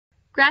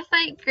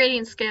Graphite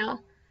Grading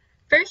Scale.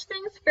 First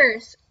things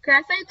first,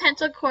 graphite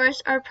pencil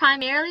cores are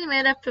primarily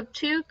made up of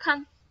two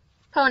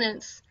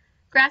components,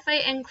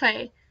 graphite and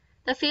clay.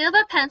 The feel of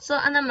a pencil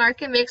and the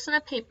mark it makes on a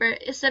paper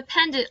is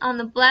dependent on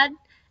the blend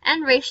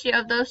and ratio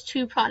of those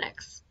two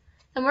products.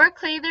 The more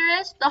clay there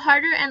is, the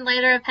harder and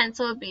lighter a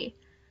pencil will be.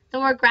 The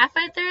more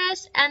graphite there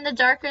is, and the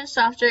darker and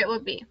softer it will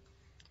be.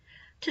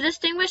 To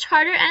distinguish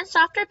harder and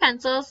softer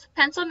pencils,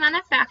 pencil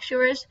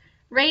manufacturers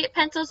rate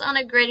pencils on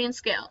a grading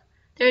scale.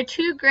 There are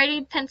two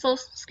grading pencil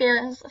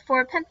scales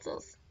for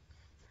pencils,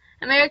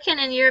 American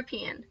and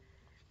European.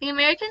 The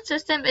American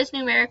system is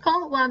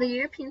numerical, while the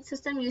European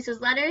system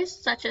uses letters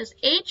such as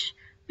H,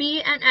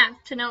 B, and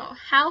F to know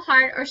how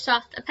hard or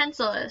soft a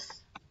pencil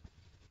is.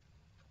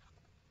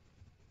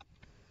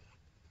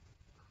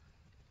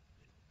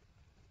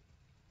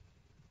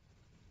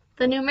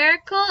 The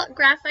numerical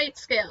graphite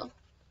scale.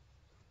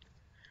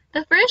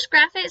 The first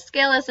graphite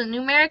scale is a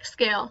numeric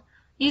scale.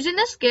 Using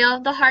the scale,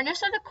 the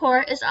hardness of the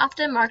core is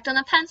often marked on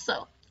the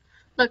pencil.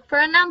 Look for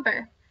a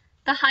number.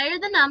 The higher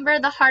the number,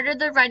 the harder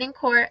the writing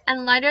core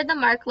and lighter the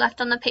mark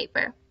left on the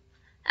paper.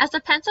 As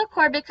the pencil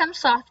core becomes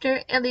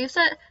softer, it leaves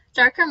a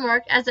darker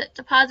mark as it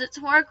deposits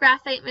more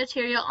graphite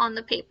material on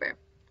the paper.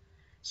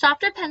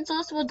 Softer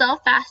pencils will dull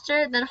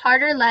faster than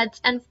harder leads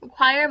and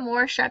require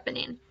more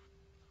sharpening.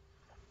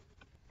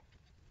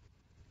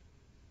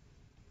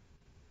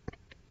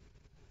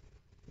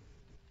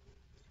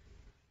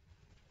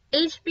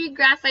 HB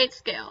Graphite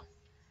Scale.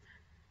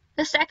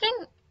 The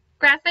second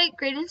graphite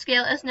grading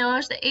scale is known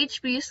as the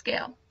HB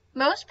scale.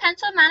 Most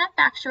pencil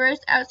manufacturers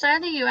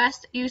outside the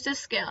U.S. use this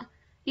scale,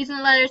 using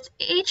the letters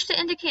H to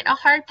indicate a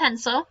hard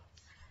pencil.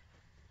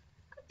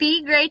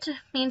 B grade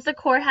means the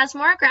core has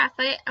more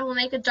graphite and will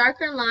make a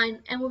darker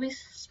line and will be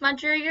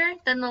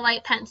smudgier than the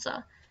light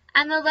pencil.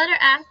 And the letter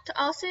F to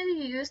also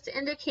be used to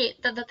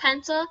indicate that the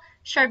pencil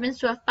sharpens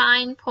to a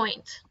fine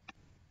point.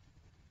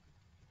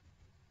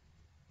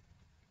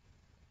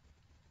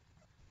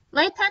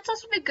 Light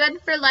pencils will be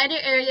good for lighter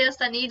areas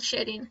that need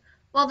shading,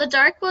 while the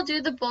dark will do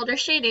the bolder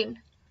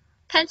shading.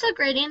 Pencil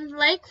grading,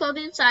 like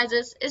clothing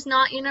sizes, is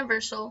not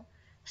universal.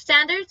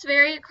 Standards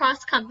vary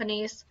across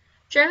companies.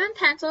 German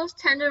pencils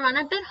tend to run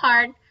a bit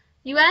hard,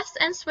 US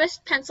and Swiss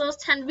pencils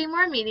tend to be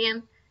more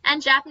medium,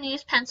 and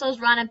Japanese pencils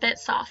run a bit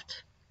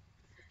soft.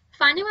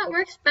 Finding what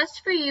works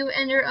best for you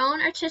and your own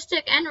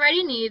artistic and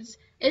writing needs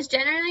is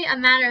generally a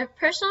matter of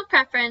personal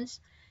preference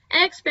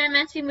and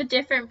experimenting with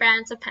different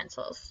brands of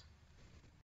pencils.